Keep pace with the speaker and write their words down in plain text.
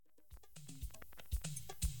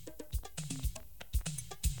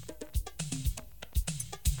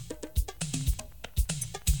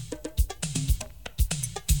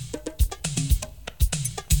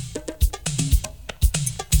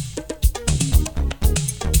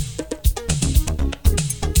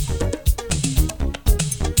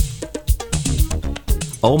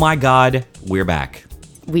Oh my God, we're back.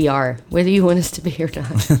 We are, whether you want us to be or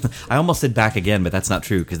not. I almost said back again, but that's not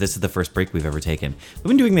true because this is the first break we've ever taken. We've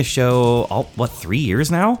been doing this show, 3 years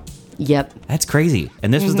now? Yep. That's crazy.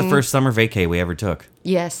 And this was the first summer vacay we ever took.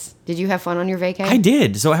 Yes. Did you have fun on your vacay? I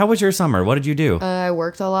did. So how was your summer? What did you do? I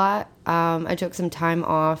worked a lot. I took some time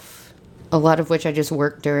off, a lot of which I just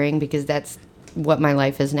worked during because that's what my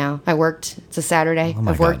life is now. I worked. It's a Saturday. Oh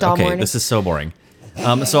my I've worked God. all okay, morning. This is so boring.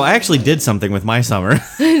 So I actually did something with my summer.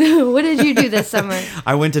 What did you do this summer?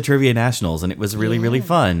 I went to Trivia Nationals, and it was really, really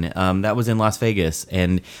fun. That was in Las Vegas,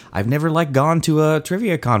 and I've never gone to a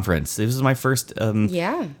trivia conference. This was my first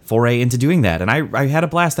foray into doing that, and I had a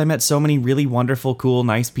blast. I met so many really wonderful, cool,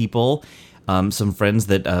 nice people. Some friends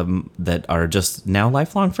that are just now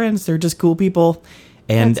lifelong friends. They're just cool people.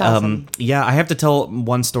 And That's awesome. I have to tell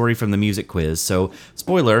one story from the music quiz. So,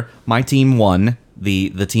 spoiler, my team won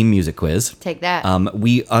the team music quiz. Take that.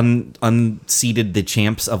 We unseated the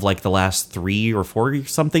champs of the last 3 or 4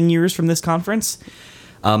 something years from this conference.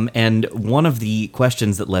 And one of the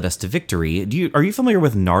questions that led us to victory. Are you familiar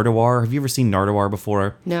with Nardwuar? Have you ever seen Nardwuar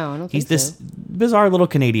before? No, I don't think He's this bizarre little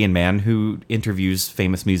Canadian man who interviews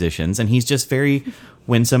famous musicians, and he's just very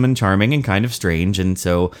winsome and charming and kind of strange. And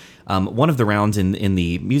so one of the rounds in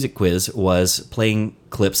the music quiz was playing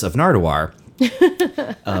clips of Nardwuar.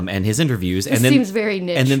 And his interviews. This seems very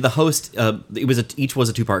niche. And then the host, each was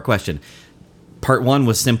a 2-part question. Part 1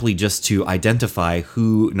 was simply just to identify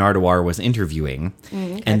who Nardwuar was interviewing,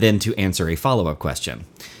 and then to answer a follow-up question.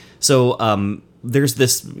 So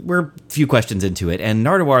we're a few questions into it, and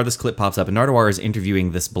Nardwuar, this clip pops up, and Nardwuar is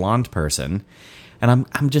interviewing this blonde person, and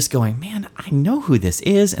I'm just going, man, I know who this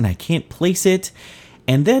is, and I can't place it.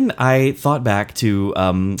 And then I thought back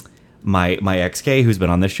to my ex-Kay, who's been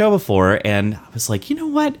on this show before, and I was like, you know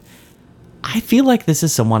what? I feel like this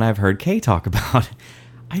is someone I've heard Kay talk about.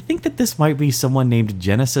 I think that this might be someone named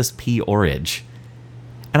Genesis P. Orridge.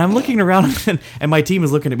 And I'm looking around, and my team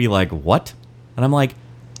is looking at me like, what? And I'm like,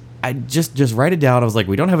 I just write it down. I was like,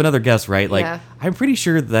 we don't have another guess, right? Yeah. I'm pretty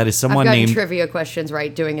sure that is someone I've gotten named... trivia questions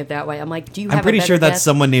right doing it that way. I'm like, do you have I'm pretty a better sure that's guess?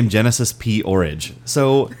 someone named Genesis P. Orridge.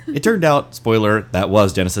 So it turned out, spoiler, that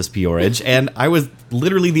was Genesis P. Orridge. And I was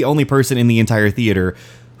literally the only person in the entire theater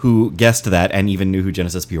who guessed that and even knew who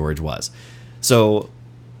Genesis P. Orridge was. So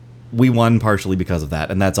we won partially because of that,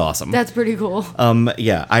 and that's awesome. That's pretty cool.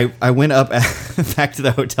 I went up back to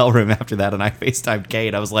the hotel room after that, and I FaceTimed Kay,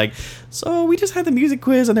 and I was like, so we just had the music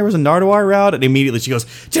quiz, and there was a Nardwuar route, and immediately she goes,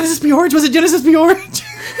 Genesis P. Orridge? Was it Genesis P. Orridge?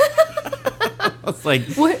 I was like,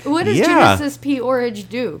 what does Genesis P. Orridge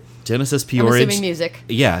do? Genesis P. I'm Orridge. assuming music.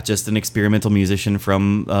 Yeah, just an experimental musician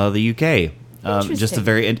from the UK. Just a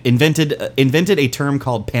very invented a term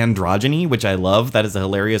called pandrogyny, which I love. That is a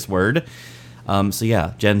hilarious word.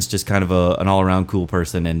 Jen's just kind of an all-around cool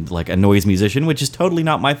person and a noise musician, which is totally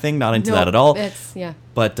not my thing. Not into that at all.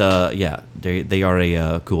 But they are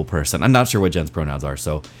a cool person. I'm not sure what Jen's pronouns are,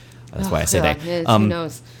 so that's why I say they. Who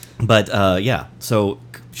knows? But so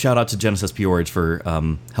shout out to Genesis P. Orridge for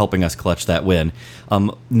helping us clutch that win.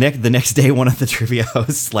 The next day, one of the trivia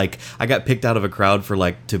hosts, I got picked out of a crowd for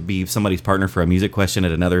to be somebody's partner for a music question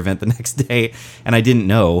at another event the next day, and I didn't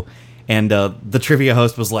know. And the trivia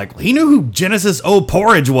host was like, well, he knew who Genesis O.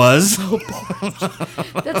 Porridge was. Oh,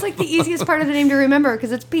 porridge. That's the easiest part of the name to remember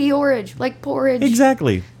because it's P. Orridge, like porridge.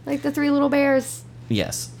 Exactly. Like the 3 little bears.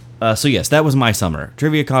 Yes. Yes, that was my summer.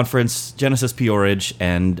 Trivia conference, Genesis P. Orridge,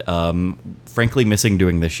 and frankly missing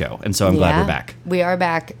doing this show. And so I'm glad we're back. We are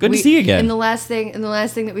back. Good to see you again. And the last thing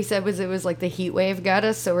that we said was it was the heat wave got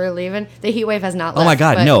us, so we're leaving. The heat wave has not left. Oh my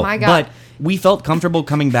God, no. My God. But we felt comfortable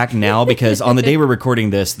coming back now because on the day we're recording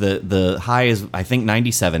this, the high is, I think,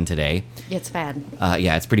 97 today. It's bad.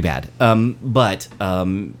 Yeah, it's pretty bad. But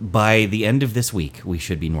by the end of this week, we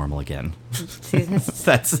should be normal again.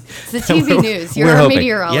 That's it's the TV news. You're a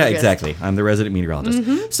meteorologist. Yeah, exactly. I'm the resident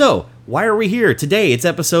meteorologist. So, why are we here? Today, it's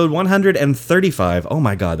episode 135. Oh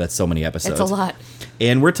my God, that's so many episodes. It's a lot.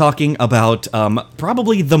 And we're talking about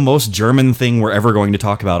probably the most German thing we're ever going to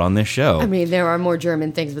talk about on this show. I mean, there are more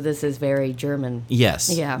German things, but this is very German. Yes.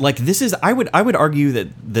 Yeah. This is, I would argue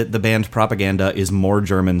that the band Propaganda is more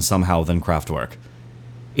German somehow than Kraftwerk.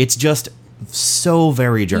 It's just so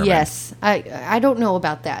very German. Yes. I don't know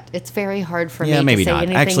about that. It's very hard for me maybe to say not.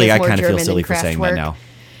 anything Actually, is I more kind of feel German silly than for saying that Kraftwerk. now.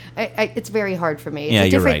 It's very hard for me. It's Yeah, a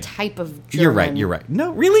you're different right. type of German. You're right.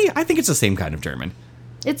 No, really? I think it's the same kind of German.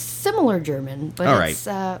 It's similar German, but All right. it's...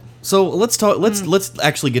 So let's talk. Let's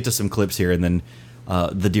actually get to some clips here, and then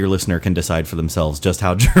the dear listener can decide for themselves just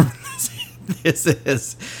how German this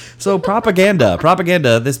is. So Propaganda.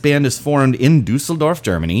 This band is formed in Dusseldorf,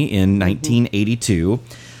 Germany, in 1982.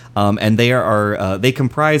 And they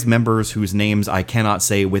comprise members whose names I cannot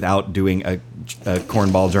say without doing a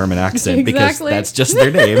cornball German accent because that's just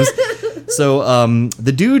their names. So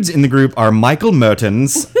the dudes in the group are Michael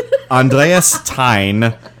Mertens, Andreas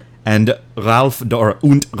Thein, and Ralf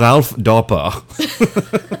Dorper.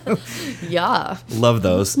 Yeah. Love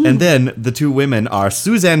those. And then the two women are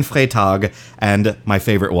Suzanne Freytag and my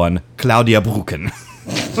favorite one, Claudia Brucken.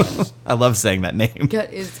 I love saying that name.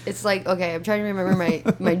 It's like, okay, I'm trying to remember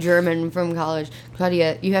my German from college.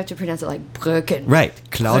 Claudia, you have to pronounce it like Brücken. Right.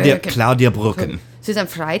 Claudia Brucken. Suzanne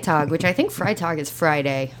Freitag, which I think Freitag is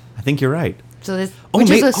Friday. I think you're right. So this,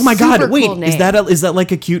 oh my God! Wait, cool name. is that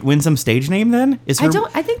like a cute, winsome stage name? Then I think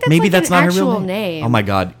that's maybe like that's not her real name. Oh my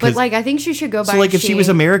God! But like, I think she should go by. So like, if she was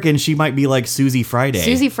American, she might be like Susie Friday.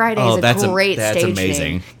 Susie Friday is a great stage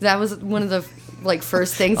amazing. Name. That was one of the like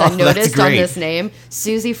first things I noticed on this name.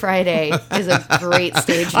 Susie Friday is a great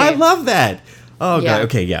stage name. I love that. Oh yeah. God.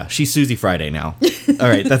 Okay, yeah, she's Susie Friday now. All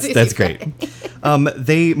right, that's great.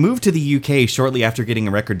 They moved to the UK shortly after getting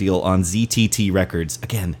a record deal on ZTT Records.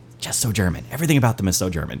 Again, just so German. Everything about them is so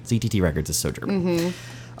German. ZTT Records is so German.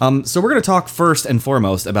 Mm-hmm. So we're going to talk first and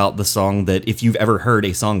foremost about the song that, if you've ever heard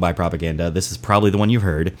a song by Propaganda, this is probably the one you've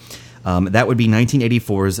heard. That would be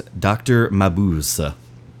 1984's Dr. Mabuse.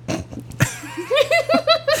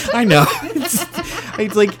 I know.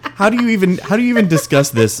 It's like, how do you even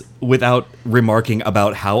discuss this without remarking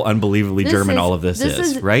about how unbelievably German all of this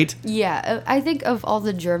is, right? Yeah, I think of all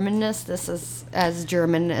the Germanness, this is as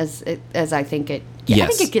German as I think it. Yeah,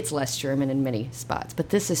 yes. I think it gets less German in many spots, but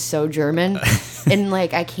this is so German, and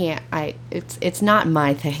like it's not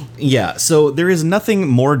my thing. Yeah, so there is nothing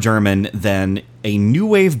more German than a new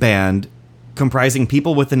wave band comprising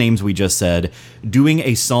people with the names we just said doing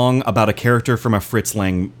a song about a character from a Fritz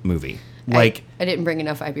Lang movie. Like, I didn't bring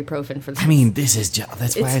enough ibuprofen for this. I mean,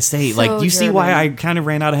 that's why I say, so like, you see why I kind of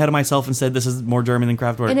ran out ahead of myself and said this is more German than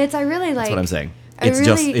Kraftwerk? And I really like... That's what I'm saying.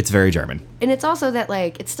 It's very German. And it's also that,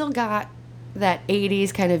 like, it's still got that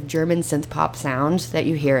 80s kind of German synth pop sound that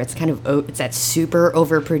you hear. It's kind of, it's that super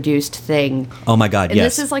overproduced thing. Oh my God, and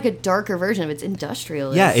yes. This is like a darker version of it. It's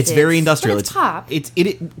industrial. Yeah, it's very industrial. It's pop. It's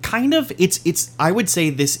I would say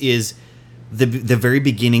this is the very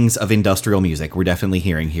beginnings of industrial music we're definitely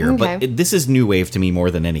hearing here. Okay. But this is new wave to me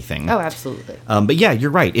more than anything. Oh, absolutely. But yeah,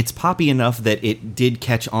 you're right. It's poppy enough that it did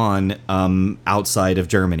catch on outside of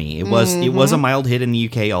Germany. It was a mild hit in the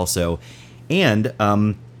UK also. And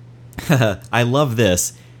I love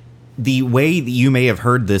this. The way that you may have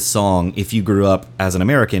heard this song if you grew up as an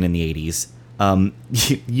American in the 80s.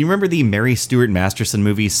 You remember the Mary Stuart Masterson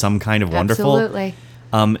movie, Some Kind of Wonderful? Absolutely.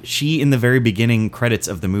 She, in the very beginning credits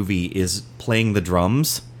of the movie, is playing the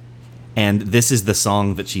drums, and this is the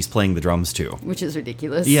song that she's playing the drums to. Which is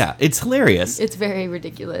ridiculous. Yeah, it's hilarious. It's very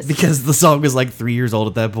ridiculous. Because the song was like 3 years old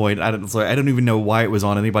at that point. I don't even know why it was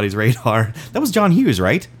on anybody's radar. That was John Hughes,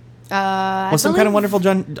 right? Was Some Kind of Wonderful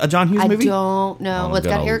a John Hughes movie? I don't know. Well, it's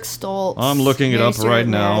got Eric Stoltz. I'm looking it up right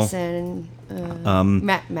now. Madison.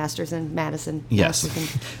 Yes. Masterson.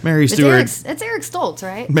 Mary Stewart. It's Eric Stoltz,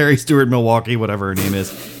 right? Mary Stewart, Milwaukee, whatever her name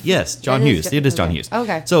is. Yes, John Hughes. It is John Hughes.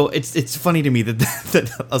 Okay. So it's funny to me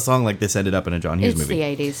that a song like this ended up in a John Hughes movie.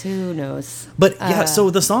 It's the 80s. Who knows? But yeah, so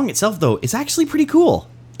the song itself, though, is actually pretty cool.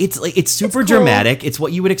 It's super cool. dramatic. It's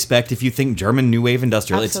what you would expect if you think German new wave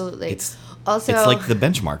industrial. Absolutely. Also, it's like the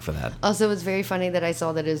benchmark for that. Also, it's very funny that I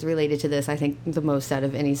saw that it was related to this. I think the most out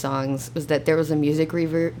of any songs was that there was a music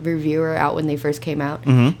reviewer out when they first came out,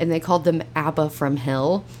 and they called them ABBA from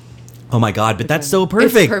Hell. Oh my God, but that's so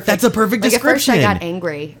perfect. That's a perfect description. At first I got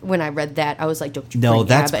angry when I read that. I was like, don't you No, bring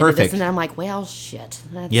that's ABBA into perfect. this? And then I'm like, well, shit.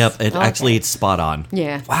 Yep, actually, it's spot on.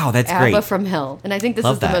 Yeah. Wow, that's ABBA great. from Hell. And I think this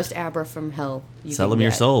Love is that. the most ABBA from Hell you Sell can them get.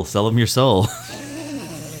 your soul. Sell them your soul.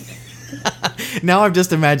 Now I'm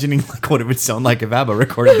just imagining like what it would sound like if ABBA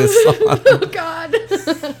recorded this song. Oh, God.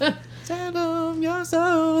 Sell them your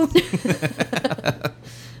soul.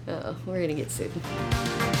 Oh, we're going to get sued.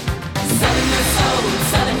 Selling your soul,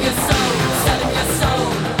 selling your soul, selling your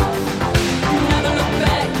soul. Never look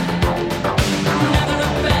back, never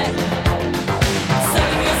look back.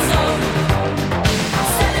 Selling your soul,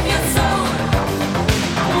 selling your soul.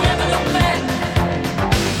 Never look back,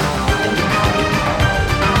 never look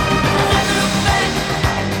back.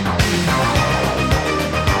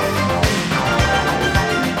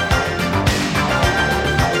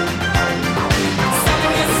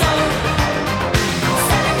 Selling your soul,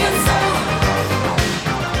 selling your soul.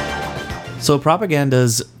 So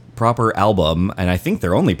Propaganda's proper album, and I think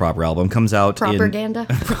their only proper album, comes out Propaganda?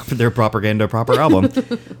 their Propaganda proper album,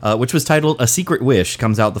 which was titled A Secret Wish,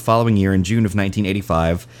 comes out the following year in June of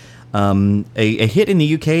 1985. A hit in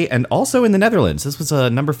the UK and also in the Netherlands. This was a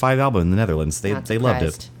number 5 album in the Netherlands. They loved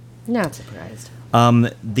it. Not surprised.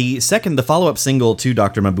 The follow-up single to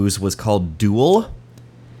Dr. Mabuse was called Duel,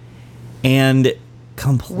 and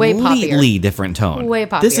completely different tone. Way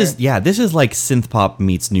poppier. This is like synth pop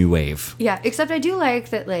meets new wave. Yeah, except I do like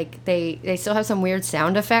that, like, they still have some weird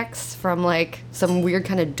sound effects from, like, some weird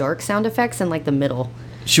kind of dark sound effects in, like, the middle.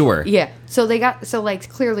 Sure. Yeah. So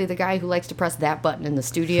clearly the guy who likes to press that button in the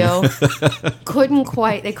studio couldn't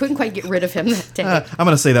quite get rid of him that day. I'm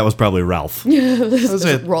going to say that was probably Ralph. Was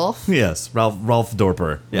it Rolf? Yes, Ralph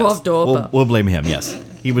Dorper. Yes. Rolf Dorper. We'll blame him, yes.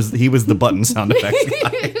 He was the button sound effects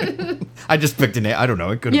guy. I just picked a name. I don't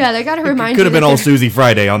know. It could Yeah, they got to remind you. Could have been all Susie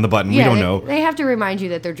Friday on the button. Yeah, we don't know. They have to remind you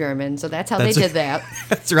that they're German, so that's how they did that.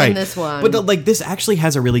 That's right. In this one. But this actually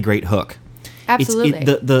has a really great hook. Absolutely.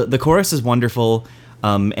 The chorus is wonderful.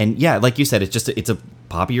 And yeah, like you said, it's a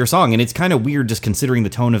poppier song, and it's kind of weird just considering the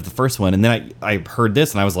tone of the first one. And then I heard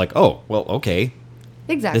this, and I was like, oh, well, okay,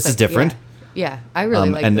 exactly. this is different. Yeah, I really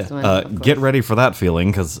like and, this one. Get ready for that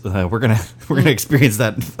feeling, because we're gonna experience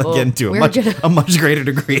that again to a much greater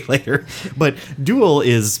degree later. But Duel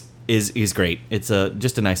is great. It's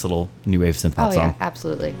just a nice little new wave synth pop song. Yeah,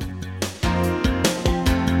 absolutely.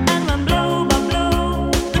 And when blow by blow,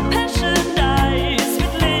 the passion dies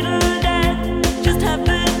with little death. Just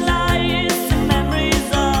happen lies and memories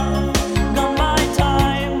of gone by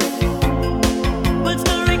time. But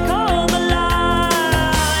still recall the line.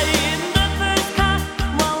 The first cut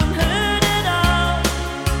won't hurt at all.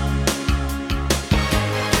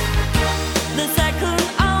 The second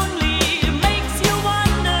only makes you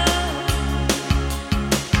wonder.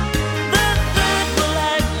 The third will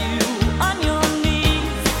have you on your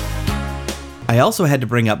knees. I also had to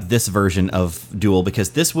bring up this version of Duel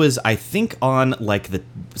because this was, I think, on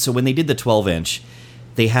so when they did the 12-inch,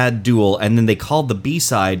 they had Duel, and then they called the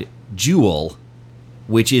B-side Jewel,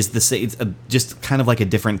 which is it's just kind of like a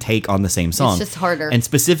different take on the same song. It's just harder. And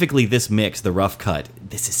specifically this mix, the rough cut,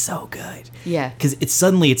 this is so good. Yeah. Because it's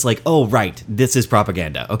like, oh, right, this is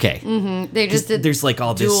propaganda. Okay. Mm-hmm. They just did there's like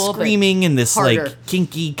all this Duel, screaming and this harder. like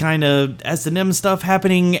kinky kind of S&M stuff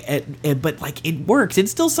happening, but like it works. It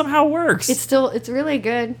still somehow works. It's really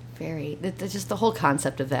good. Just the whole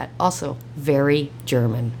concept of that. Also, very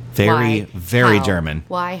German. Very, Why? very How? German.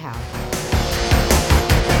 Why? How?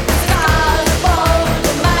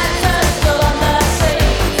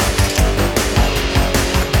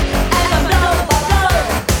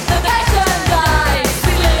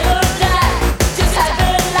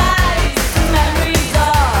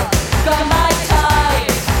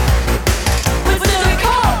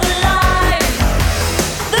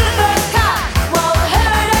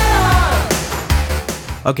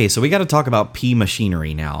 Okay, so we got to talk about P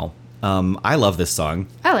Machinery now. I love this song.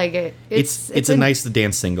 I like it. It's a nice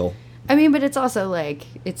dance single. I mean, but it's also like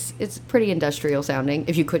it's pretty industrial sounding.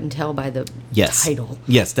 If you couldn't tell by the title.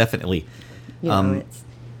 Yes, definitely. You know,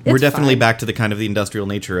 We're definitely fine. back to the kind of the industrial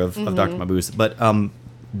nature of Dr. Mabuse, but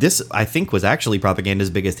this I think was actually Propaganda's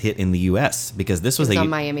biggest hit in the U.S. because this was It's on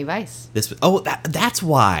Miami Vice. That's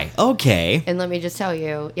why. Okay. And let me just tell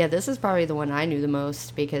you, this is probably the one I knew the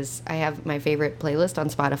most because I have my favorite playlist on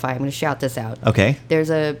Spotify. I'm going to shout this out. Okay. There's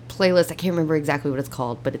a playlist, I can't remember exactly what it's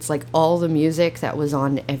called, but it's like all the music that was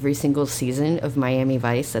on every single season of Miami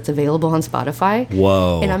Vice that's available on Spotify.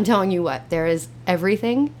 Whoa. And I'm telling you what, there is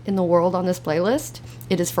everything in the world on this playlist.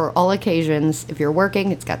 It is for all occasions. If you're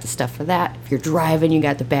working, it's got the stuff for that. If you're driving, you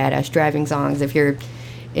got the badass driving songs. If you're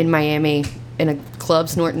in Miami in a club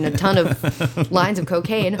snorting a ton of lines of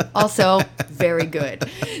cocaine, also very good.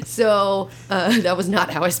 So that was not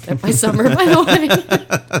how I spent my summer, by the way.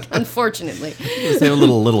 Unfortunately. Say a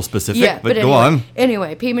little specific, but anyway, go on.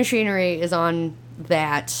 Anyway, P Machinery is on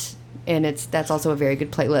that, and that's also a very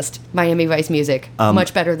good playlist. Miami Vice music,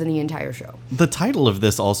 much better than the entire show. The title of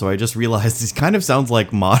this also, I just realized, this kind of sounds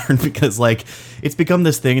like modern because, like, it's become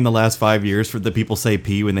this thing in the last 5 years for the people say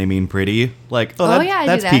P when they mean pretty. Like,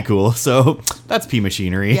 that's P cool. So that's P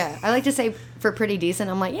Machinery. Yeah, I like to say for pretty decent,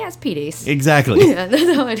 I'm like, it's P D's. Exactly. Yeah,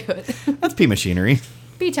 that's how I do it. That's P Machinery.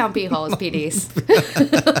 P-Town P-Hall is P D's.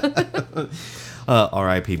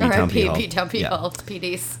 R.I.P. B-Town P-Hall. P-Town P-Hall, P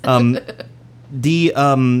D's.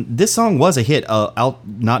 This song was a hit out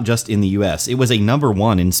not just in the U.S. It was a number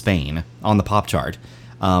 1 in Spain on the pop chart.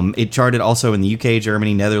 It charted also in the UK,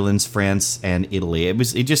 Germany, Netherlands, France, and Italy.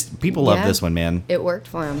 People love this one, man. It worked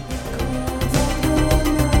for him.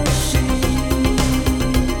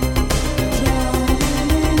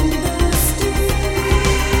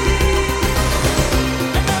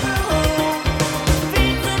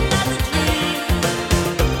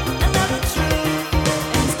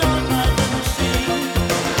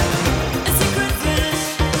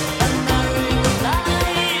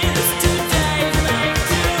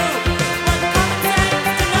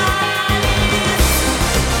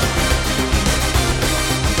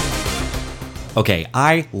 Okay,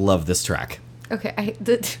 I love this track. Okay,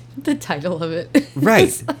 the title of it. Right.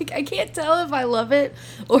 It's like, I can't tell if I love it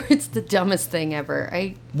or it's the dumbest thing ever.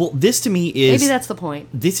 Well, this to me is... Maybe that's the point.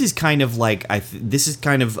 This is kind of like... this is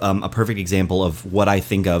kind of a perfect example of what I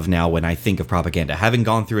think of now when I think of Propaganda. Having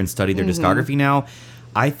gone through and studied their discography now,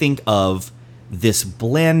 I think of this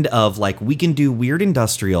blend of, like, we can do weird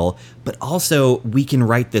industrial, but also we can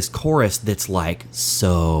write this chorus that's, like,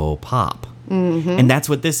 so pop. And that's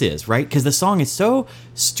what this is, right? Because the song is so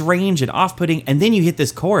strange and off-putting, and then you hit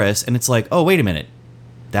this chorus, and it's like, oh, wait a minute.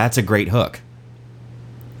 That's a great hook.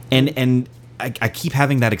 And I keep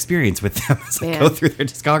having that experience with them as I go through their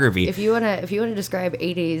discography. If you wanna describe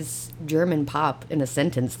 80s German pop in a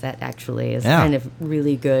sentence, that actually is kind of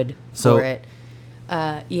really good for it.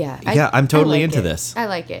 I'm totally into it. this. I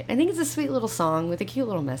like it. I think it's a sweet little song with a cute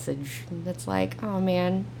little message that's like, oh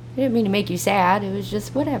man, I didn't mean to make you sad. It was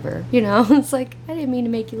just whatever, you know. It's like, I didn't mean to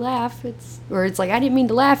make you laugh. It's like, I didn't mean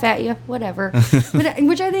to laugh at you. Whatever.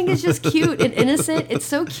 Which I think is just cute and innocent. It's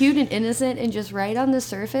so cute and innocent and just right on the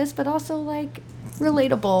surface, but also like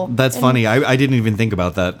relatable. That's funny. I didn't even think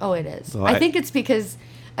about that. Oh, it is. So I think it's because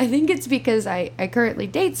I currently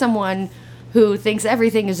date someone who thinks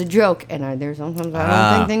everything is a joke, and there's sometimes I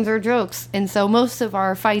don't think things are jokes, and so most of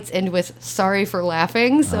our fights end with "sorry for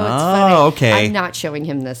laughing." So it's funny. Okay. I'm not showing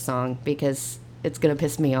him this song because it's gonna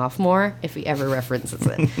piss me off more if he ever references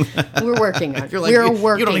it. We're working on it. You're like,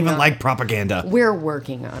 you don't even like Propaganda. We're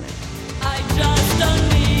working on it. I just don't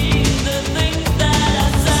mean the things that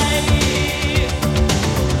I say.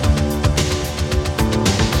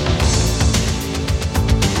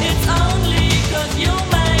 It's only 'cause you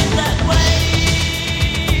made that way.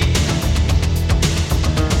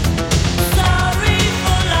 Sorry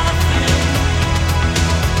for laughing.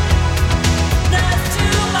 There's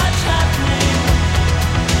too much happening.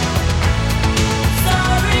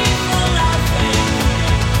 Sorry for laughing.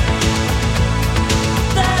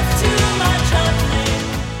 There's too much happening.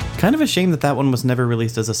 Kind of a shame that one was never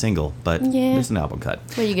released as a single, but Yeah. there's an album cut.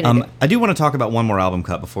 What are you gonna do? I do want to talk about one more album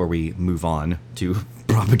cut before we move on to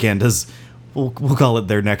Propaganda's, we'll call it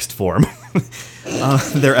their next form,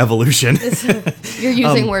 their evolution. You're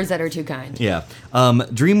using words that are too kind. Yeah.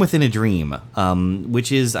 Dream Within a Dream,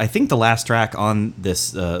 which is, I think, the last track on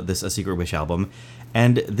this A Secret Wish album.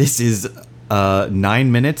 And this is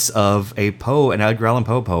 9 minutes of an Edgar Allan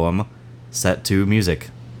Poe poem set to music.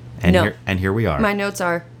 And No. here we are. My notes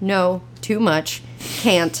are no, too much,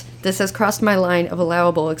 can't. This has crossed my line of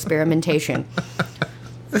allowable experimentation.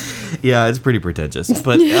 Yeah, it's pretty pretentious,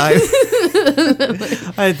 but I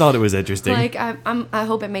thought it was interesting. Like I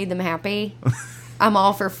hope it made them happy. I'm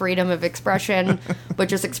all for freedom of expression, but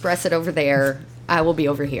just express it over there. I will be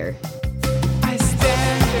over here. I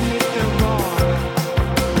stand amid the roar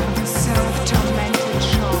of a self-tormented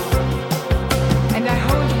shore, and I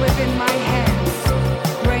hold within my hands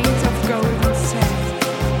grains of golden sand.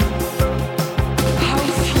 How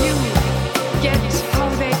few, yet how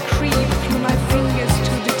they creep through my fingers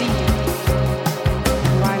to the deep,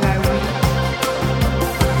 while I weep.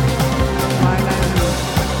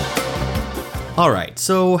 All right,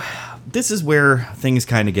 so this is where things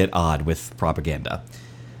kind of get odd with Propaganda.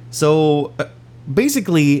 So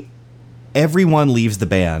basically, everyone leaves the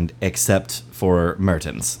band except for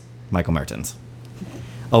Michael Mertens,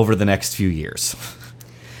 over the next few years.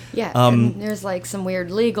 Yeah, and there's like some weird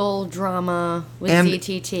legal drama with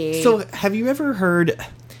ZTT. So have you ever heard...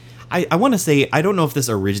 I want to say, I don't know if this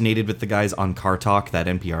originated with the guys on Car Talk, that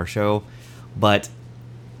NPR show, but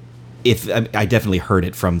I definitely heard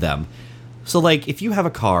it from them. So, like, if you have a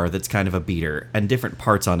car that's kind of a beater and different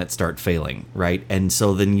parts on it start failing, right? And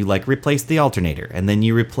so then you, like, replace the alternator, and then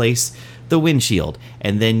you replace the windshield,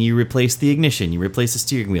 and then you replace the ignition, you replace the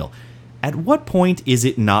steering wheel. At what point is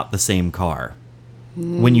it not the same car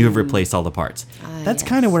when you have replaced all the parts? That's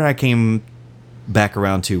kind of where I came back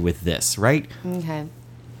around to with this, right? Okay.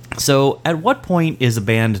 So, at what point is a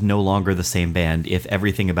band no longer the same band if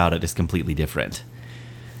everything about it is completely different?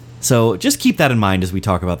 So just keep that in mind as we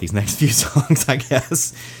talk about these next few songs, I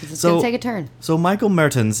guess. It's going to take a turn. So Michael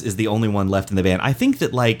Mertens is the only one left in the band. I think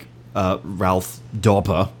that, like, Ralph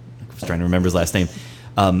Dopa, I was trying to remember his last name,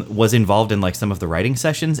 was involved in, like, some of the writing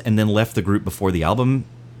sessions and then left the group before the album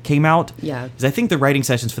came out. Yeah. Because I think the writing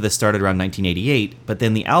sessions for this started around 1988, but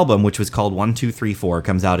then the album, which was called 1, 2, 3, 4,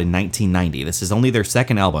 comes out in 1990. This is only their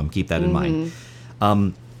second album. Keep that in mind.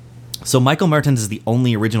 So Michael Mertens is the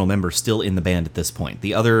only original member still in the band at this point.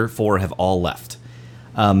 The other four have all left.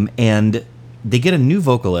 And they get a new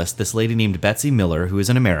vocalist, this lady named Betsy Miller, who is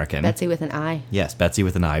an American. Betsy with an I. Yes, Betsy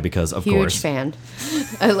with an I, because of Huge course. fan.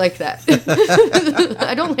 I like that.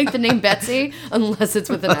 I don't like the name Betsy unless it's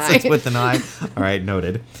with an I. It's with an I. All right,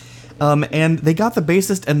 noted. And they got the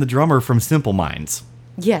bassist and the drummer from Simple Minds.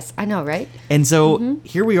 Yes, I know, right? And so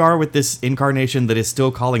here we are with this incarnation that is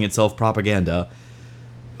still calling itself Propaganda,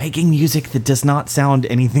 making music that does not sound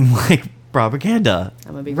anything like Propaganda.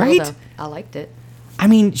 I'm gonna be right? real though. I liked it. I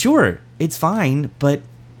mean, sure, it's fine, but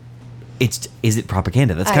is it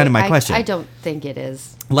Propaganda? That's kind of my question. I don't think it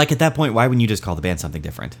is. Like, at that point, why wouldn't you just call the band something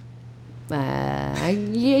different? Yeah,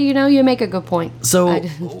 you make a good point. So,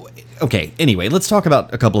 okay, anyway, let's talk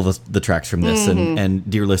about a couple of the tracks from this, and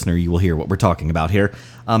dear listener, you will hear what we're talking about here.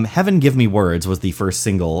 Heaven Give Me Words was the first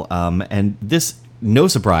single, and this, no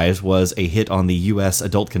surprise, was a hit on the U.S.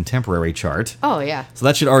 Adult Contemporary chart. Oh, yeah. So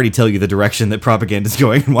that should already tell you the direction that Propaganda is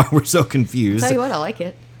going and why we're so confused. Tell you what, I like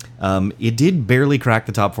it. It did barely crack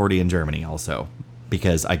the top 40 in Germany also,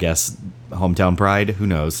 because I guess hometown pride, who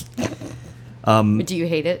knows. Do you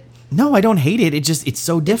hate it? No, I don't hate it. It's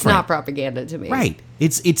so different. It's not Propaganda to me. Right.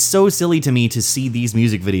 It's so silly to me to see these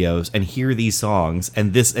music videos and hear these songs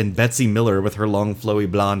and Betsy Miller with her long flowy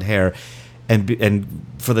blonde hair and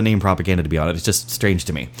for the name Propaganda to be on it. It's just strange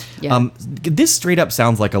to me. Yeah. This straight up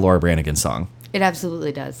sounds like a Laura Branigan song. It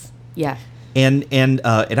absolutely does. Yeah. And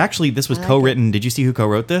it actually, this was I like co-written. Did you see who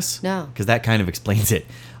co-wrote this? No. Because that kind of explains it.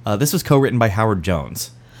 This was co-written by Howard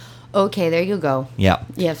Jones. Okay, there you go. Yeah.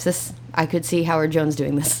 Yes, I could see Howard Jones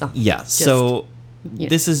doing this song. Yeah. So yeah.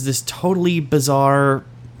 this is this totally bizarre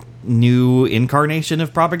new incarnation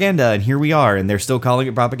of Propaganda, and here we are, and they're still calling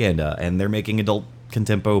it Propaganda, and they're making adult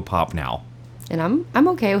contempo pop now. And I'm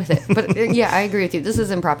okay with it. But yeah, I agree with you. This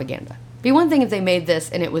isn't Propaganda. Be one thing if they made this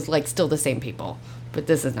and it was like still the same people, but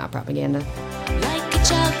this is not Propaganda. Like a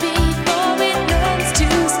child before it learns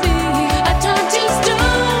to speak, I turn to stone,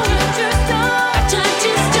 I turn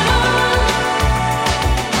to stone.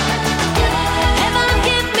 Heaven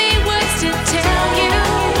give me words to tell you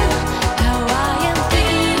how I am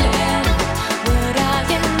feeling, what I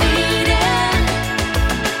am needing.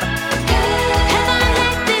 Heaven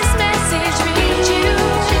let this message reach you,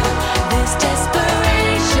 this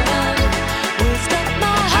desperation will stop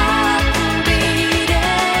my heart from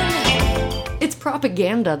beating. It's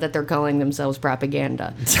propaganda that they're calling themselves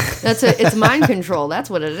Propaganda. It's mind control. That's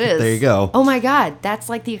what it is. There you go. Oh my God, that's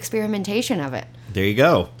like the experimentation of it. There you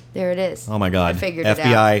go. There it is. Oh my God. I figured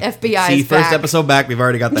FBI. it out. FBI See, is first back. episode back. We've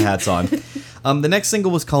already got the hats on. The next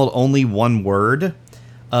single was called Only One Word.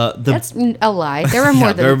 That's a lie. There are more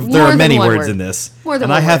Yeah, than there are than many one words word. in this. More than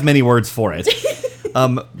and one I have word. many words for it.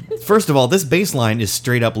 First of all, this bass line is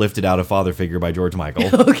straight up lifted out of Father Figure by George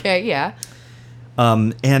Michael. Okay, yeah.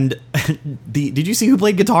 And did you see who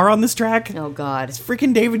played guitar on this track? Oh God. It's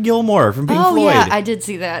freaking David Gilmour from Pink Oh Floyd. yeah, I did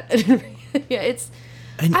see that. Yeah, it's.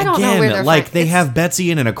 And I don't again, know where they're like from. they It's- have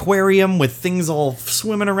Betsy in an aquarium with things all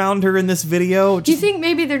swimming around her in this video. Do you think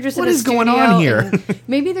maybe they're just What in a is going studio on here? and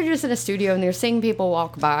maybe they're just in a studio and they're seeing people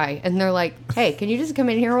walk by and they're like, "Hey, can you just come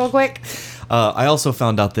in here real quick?" I also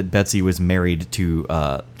found out that Betsy was married to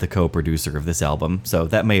the co-producer of this album, so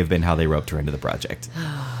that may have been how they roped her into the project.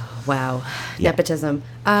 Wow, Yeah. nepotism.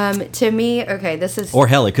 To me, okay, this is. Or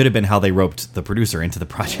hell, it could have been how they roped the producer into the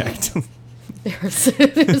project.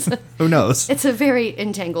 there's- Who knows? It's a very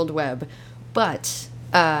entangled web, but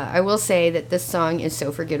I will say that this song is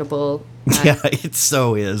so forgettable. Yeah, it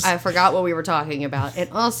so is. I forgot what we were talking about,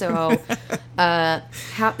 and also how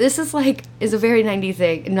this is a very 90s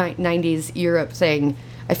thing, 90s Europe thing.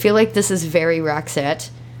 I feel like this is very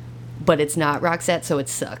Roxette, but it's not Roxette, so it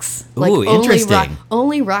sucks. Ooh, interesting.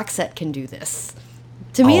 Only Roxette can do this.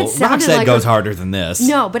 To me, it sounded Roxette like goes harder than this.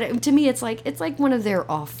 No, but to me, it's like one of their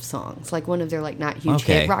off songs, like one of their like not huge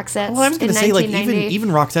hit Roxettes. Well, I was going in to say, like, 1990. even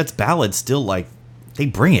Roxette's ballads still, like, they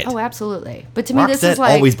bring it. Oh, absolutely. But to me, this Roxette is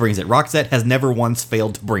like always brings it. Roxette has never once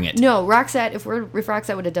failed to bring it. no Roxette. If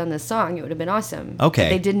Roxette would have done this song, it would have been awesome. Okay. But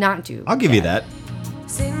they did not do. I'll give you that.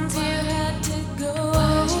 Since you had to go,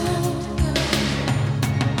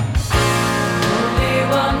 only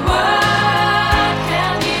one word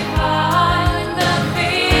can define the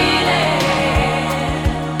feeling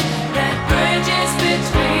that bridges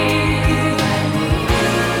between.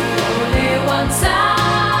 Only one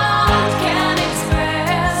sound can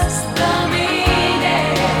express the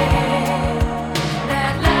meaning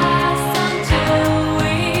that lasts until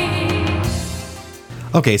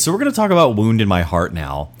we. Okay, so we're going to talk about Wound in My Heart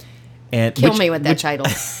now. And Kill me with that title.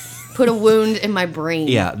 Put a wound in my brain.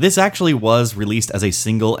 Yeah, this actually was released as a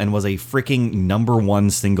single and was a freaking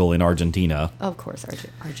 #1 single in Argentina. Of course,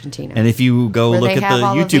 Argentina. And if you go Where look they at have the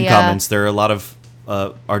all of YouTube the, comments, there are a lot of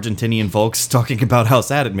Argentinian folks talking about how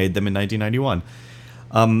sad it made them in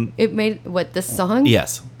 1991. It made, what, this song?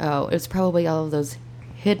 Yes. Oh, it's probably all of those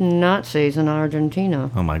hidden Nazis in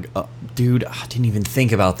Argentina. Oh my god, dude! I didn't even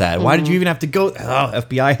think about that. Why did you even have to go? Oh,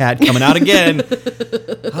 FBI hat coming out again.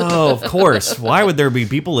 Oh, of course. Why would there be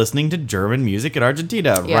people listening to German music in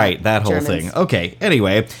Argentina? Yeah, right, that whole Germans. thing. Okay.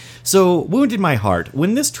 Anyway, so Wounded My Heart.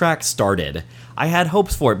 When this track started, I had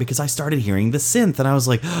hopes for it because I started hearing the synth, and I was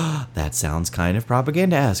like, oh, that sounds kind of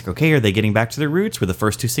propaganda-esque. Okay, are they getting back to their roots? Were the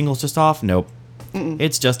first two singles just off? Nope.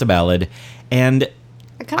 It's just a ballad, and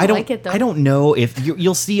I kind of like it, though. I don't know if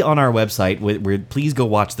you'll see on our website. Where please go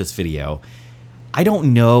watch this video. I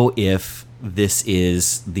don't know if this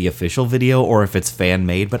is the official video or if it's fan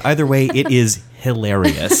made, but either way, it is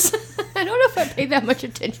hilarious. I don't know if I paid that much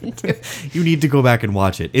attention to it. You need to go back and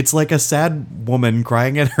watch it. It's like a sad woman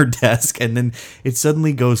crying at her desk, and then it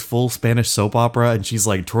suddenly goes full Spanish soap opera, and she's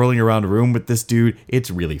like twirling around a room with this dude.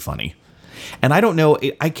 It's really funny. And I don't know.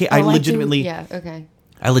 I can't. I legitimately. Yeah. Okay.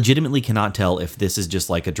 I legitimately cannot tell if this is just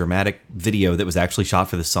like a dramatic video that was actually shot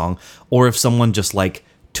for this song, or if someone just like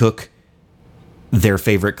took their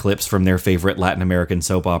favorite clips from their favorite Latin American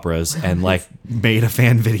soap operas and like made a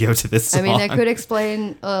fan video to this song. I mean, that could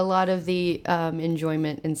explain a lot of the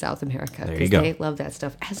enjoyment in South America. There you go. They love that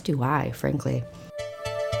stuff, as do I, frankly.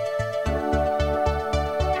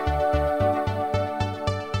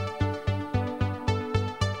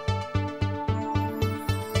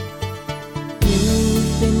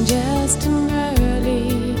 You've been just an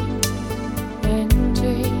early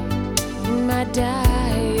entry in my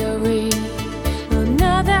diary.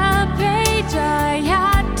 Another page I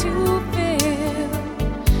had to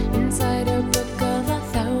fill inside a book of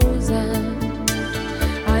 1,000.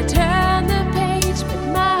 I turn the page, but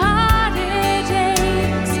my heart it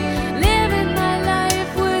aches, living my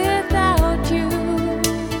life without you.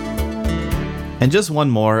 And just one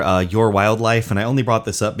more, Your Wildlife, and I only brought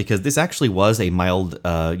this up because this actually was a mild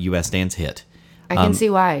U.S. dance hit. I can see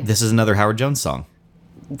why. This is another Howard Jones song.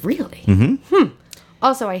 Really? Mm-hmm.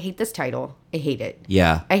 Also, I hate this title. I hate it.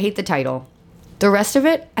 Yeah. I hate the title. The rest of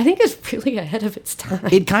it, I think, is really ahead of its time.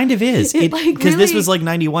 It kind of is. It, like, Because this really- was like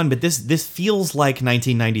 91, but this feels like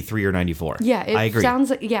 1993 or 94. Yeah, it I agree. sounds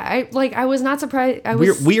like, yeah, I was not surprised. I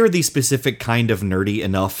was, We are the specific kind of nerdy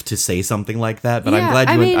enough to say something like that, but I'm Yeah, glad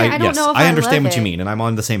you I mean, I don't yes, know if I I understand love what you it. mean, and I'm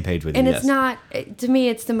on the same page with you. and yes. it's not, to me,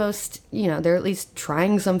 it's the most, they're at least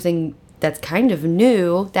trying something that's kind of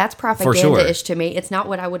new. That's propaganda-ish to me. It's not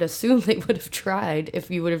what I would assume they would have tried if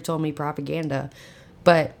you would have told me propaganda.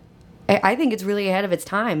 But I think it's really ahead of its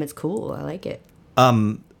time. It's cool. I like it.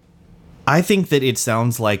 I think that it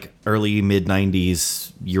sounds like early mid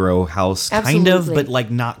 90s Euro house kind of, Absolutely. but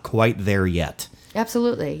like not quite there yet.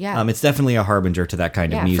 Absolutely, yeah. It's definitely a harbinger to that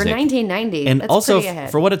kind yeah, of music. for 1990, And that's also, pretty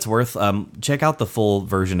ahead. for what it's worth, check out the full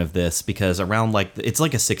version of this because around it's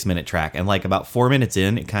like a 6-minute track, and like about 4 minutes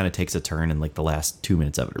in, it kind of takes a turn, and like the last 2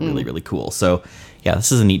 minutes of it are really, really cool. So, yeah,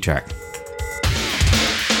 this is a neat track.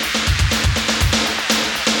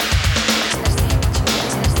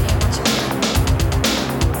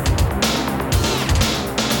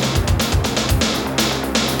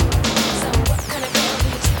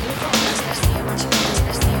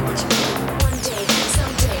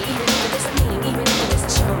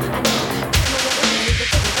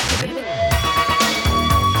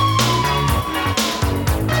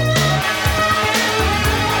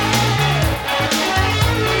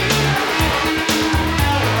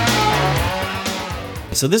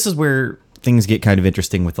 So this is where things get kind of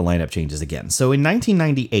interesting with the lineup changes again. So in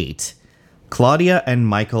 1998, Claudia and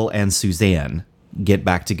Michael and Suzanne get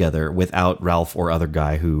back together without Ralph or other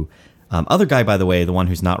guy who... other guy, by the way, the one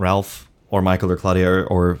who's not Ralph or Michael or Claudia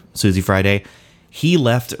or Susie Friday, he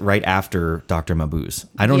left right after Dr. Mabuse.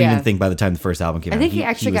 I don't Yeah. even think by the time the first album came I out, think he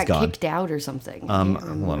actually was got gone. kicked out or something. Hold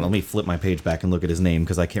on, let me flip my page back and look at his name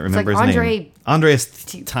because I can't like remember his name. Andreas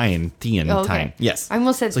Tien. Oh, okay. Tien. Yes. I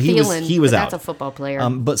almost said so he Thielen, he was but out. that's a football player.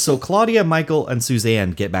 But so Claudia, Michael, and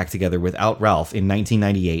Suzanne get back together without Ralph in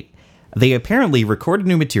 1998. They apparently recorded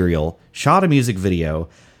new material, shot a music video.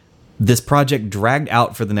 This project dragged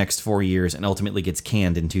out for the next 4 years and ultimately gets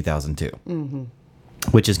canned in 2002.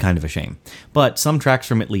 Which is kind of a shame. But some tracks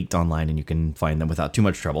from it leaked online and you can find them without too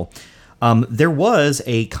much trouble. There was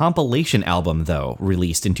a compilation album, though,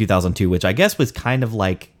 released in 2002, which I guess was kind of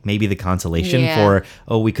like maybe the consolation Yeah. for,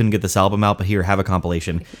 oh, we couldn't get this album out, but here, have a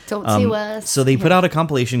compilation. Don't sue us. So they put out a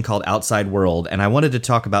compilation called Outside World, and I wanted to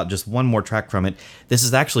talk about just one more track from it. This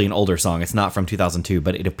is actually an older song. It's not from 2002,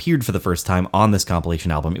 but it appeared for the first time on this compilation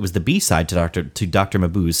album. It was the B-side to Dr.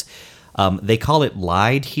 Mabuse. They call it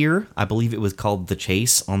Lied here. I believe it was called The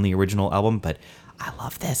Chase on the original album, but I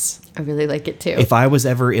love this. I really like it too. If I was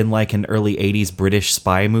ever in like an early 80s British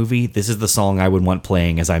spy movie, this is the song I would want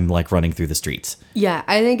playing as I'm like running through the streets. Yeah,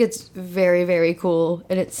 I think it's very, very cool.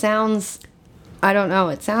 And it sounds, I don't know,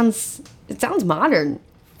 it sounds modern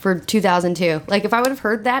for 2002. Like if I would have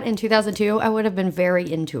heard that in 2002, I would have been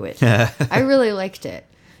very into it. I really liked it.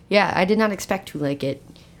 Yeah, I did not expect to like it.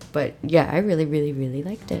 But yeah, I really, really, really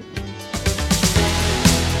liked it.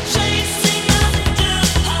 Chasing after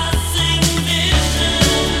passing vision.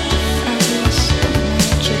 I miss the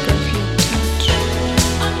magic of your touch.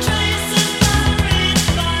 I'm tracing my feet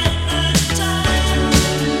by the time.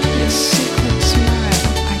 Your secret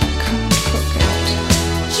smile I can't forget.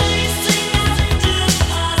 Chasing after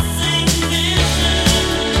passing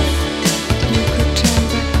vision. You could turn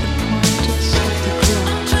back the pointers of the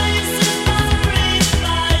clock. Tracing my feet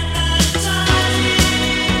by the time.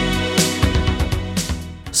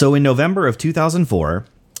 So in November of 2004,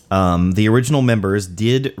 the original members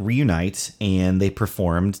did reunite and they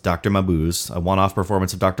performed Dr. Mabuse, a one-off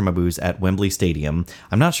performance of Dr. Mabuse at Wembley Stadium.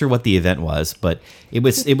 I'm not sure what the event was, but it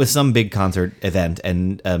was some big concert event.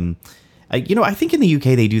 And I think in the UK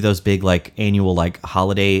they do those big like annual like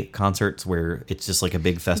holiday concerts where it's just like a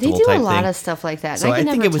big They festival do type a lot thing. of stuff like that. So And I I can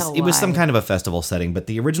think never it tell was some why. kind of a festival setting, but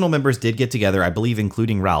the original members did get together, I believe,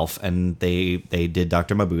 including Ralph, and they did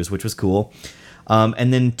Dr. Mabuse, which was cool.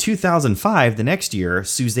 And then 2005, the next year,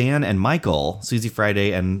 Suzanne and Michael, Susie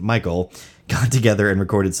Friday and Michael, got together and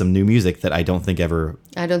recorded some new music that I don't think I don't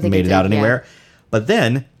think made it it out did, anywhere. But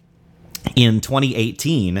then in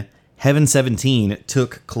 2018, Heaven 17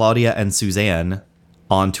 took Claudia and Suzanne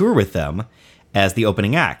on tour with them as the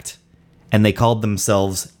opening act, and they called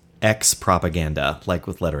themselves X Propaganda, like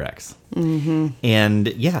with letter X. Mm-hmm. And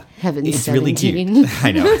yeah, Heaven it's really 17. cute.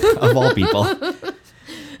 I know, of all people.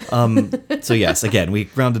 So yes, again, we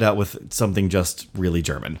rounded out with something just really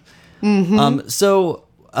German. Mm-hmm.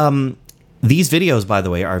 These videos, by the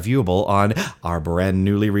way, are viewable on our brand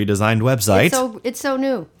newly redesigned website. It's so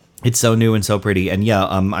new. It's so new and so pretty. And yeah,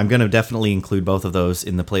 I'm going to definitely include both of those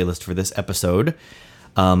in the playlist for this episode,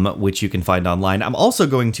 which you can find online. I'm also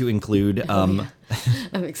going to include... I'm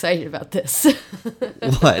excited about this.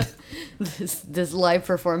 What? this live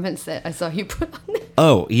performance that I saw you put on there.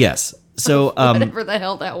 Oh, yes. So... Whatever the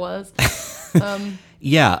hell that was.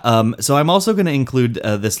 Yeah, so I'm also going to include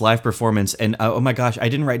this live performance, and oh my gosh, I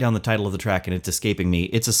didn't write down the title of the track, and it's escaping me.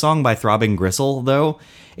 It's a song by Throbbing Gristle, though.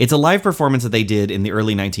 It's a live performance that they did in the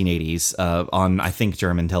early 1980s on, I think,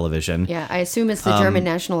 German television. Yeah, I assume it's the German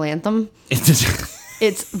national anthem. It's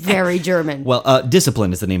It's very German. well,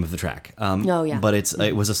 Discipline is the name of the track. Oh, yeah. But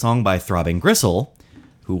it was a song by Throbbing Gristle,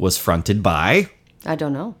 who was fronted by I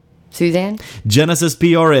don't know. Suzanne? Genesis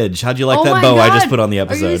Peorage. How'd you like Oh that my bow I God! just put on the Are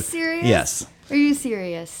episode? you serious? Yes. Are you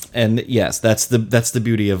serious? And yes, that's the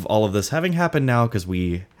beauty of all of this having happened now, because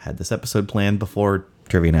we had this episode planned before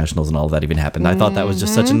Trivia Nationals and all of that even happened. I thought that was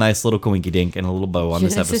just such a nice little coinky dink and a little bow on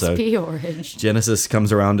this episode. Peorage. Genesis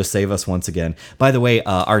comes around to save us once again. By the way,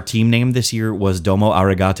 our team name this year was Domo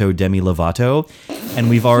Arigato Demi Lovato, and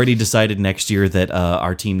we've already decided next year that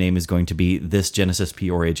our team name is going to be This Genesis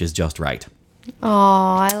Peorage is Just Right. Oh,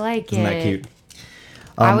 I like Isn't it. that cute?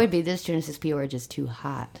 I would be this Genesis Peorage is too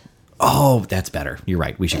hot. Oh, that's better. You're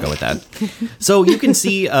right. We should go with that. So you can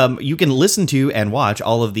see, you can listen to and watch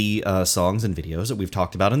all of the songs and videos that we've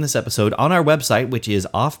talked about in this episode on our website, which is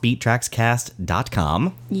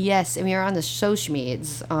offbeattrackscast.com. Yes, and we are on the social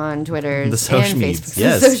medias on Twitter The and social Facebook. medias, The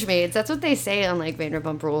yes. social medias. That's what they say on like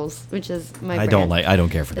Vanderpump Rules, which is my brand. I don't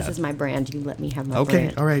care for This that. is my brand. You let me have my Okay.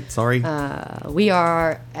 brand. All right. Sorry. We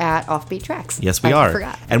are at Offbeat Tracks. Yes, we I are.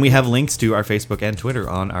 forgot. And we have links to our Facebook and Twitter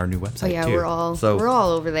on our new website, Oh yeah, too. we're all So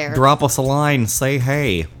over there. drop us a line. Say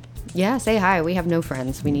hey. Yeah, say hi. We have no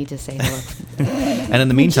friends. We need to say hello. And in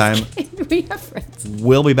the meantime, We have friends.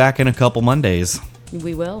 we'll be back in a couple Mondays.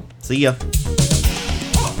 We will. See ya.